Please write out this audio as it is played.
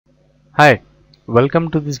Hi,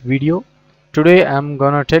 welcome to this video. Today I'm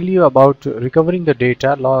gonna tell you about recovering the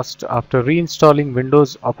data lost after reinstalling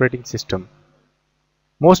Windows operating system.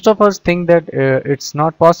 Most of us think that it's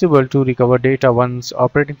not possible to recover data once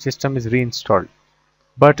operating system is reinstalled.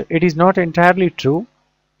 But it is not entirely true.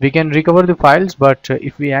 We can recover the files, but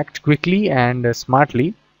if we act quickly and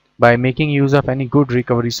smartly by making use of any good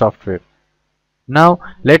recovery software. Now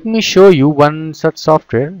let me show you one such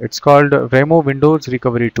software. It's called Remo Windows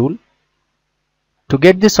Recovery Tool. To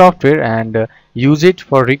get the software and use it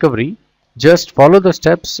for recovery, just follow the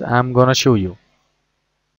steps I'm gonna show you.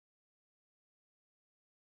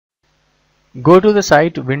 Go to the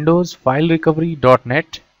site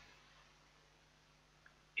windowsfilerecovery.net.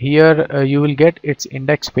 Here you will get its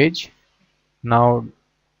index page. Now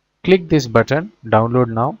click this button, download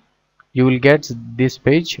now. You will get this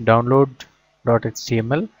page,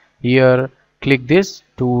 download.html. Here click this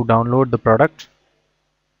to download the product.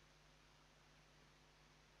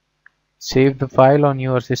 Save the file on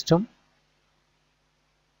your system.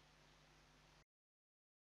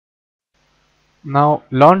 Now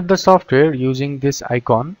launch the software using this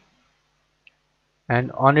icon,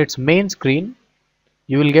 and on its main screen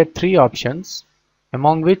you will get three options,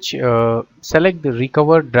 among which select the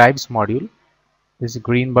recover drives module, this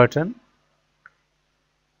green button,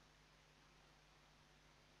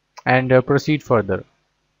 and proceed further.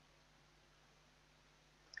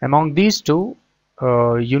 Among these two,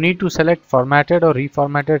 you need to select formatted or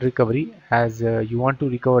reformatted recovery, as you want to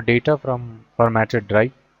recover data from formatted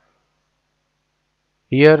drive.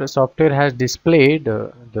 Here software has displayed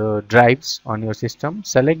the drives on your system.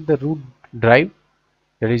 Select the root drive,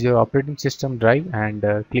 that is your operating system drive, and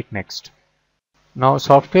click next. Now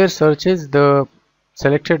software searches the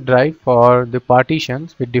selected drive for the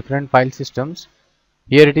partitions with different file systems.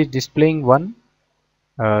 Here it is displaying one.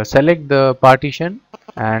 Select the partition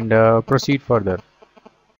and proceed further.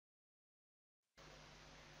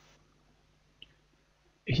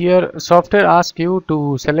 Here software asks you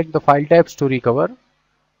to select the file types to recover.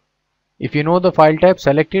 If you know the file type,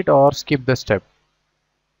 select it or skip the step.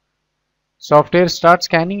 Software starts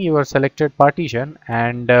scanning your selected partition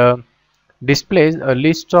and displays a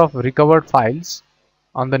list of recovered files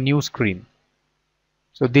on the new screen.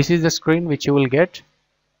 So this is the screen which you will get.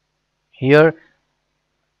 Here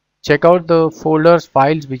check out the folders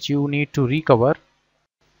files which you need to recover.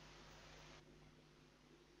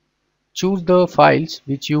 Choose the files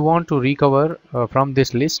which you want to recover from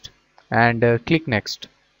this list and click next.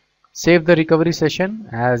 Save the recovery session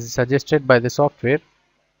as suggested by the software.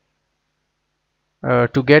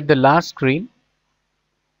 To get the last screen,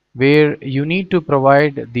 where you need to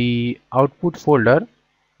provide the output folder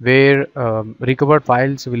where recovered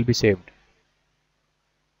files will be saved.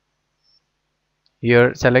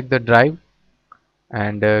 Here select the drive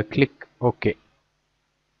and click OK.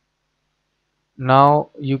 Now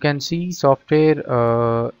you can see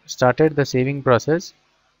software started the saving process,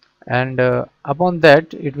 and upon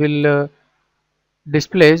that it will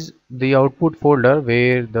displays the output folder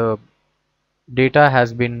where the data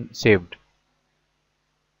has been saved.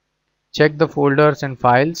 Check the folders and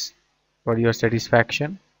files for your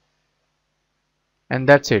satisfaction, and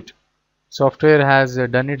that's it. Software has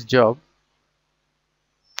done its job.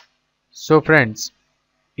 So friends,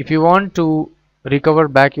 if you want to recover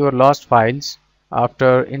back your lost files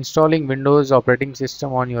after installing Windows operating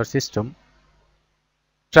system on your system,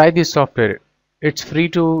 try this software. It's free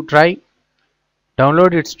to try.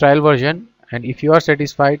 Download its trial version, and if you are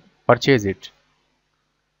satisfied, purchase it.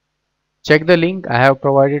 Check the link I have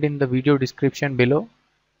provided in the video description below,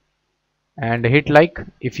 and hit like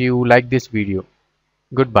if you like this video.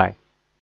 Goodbye.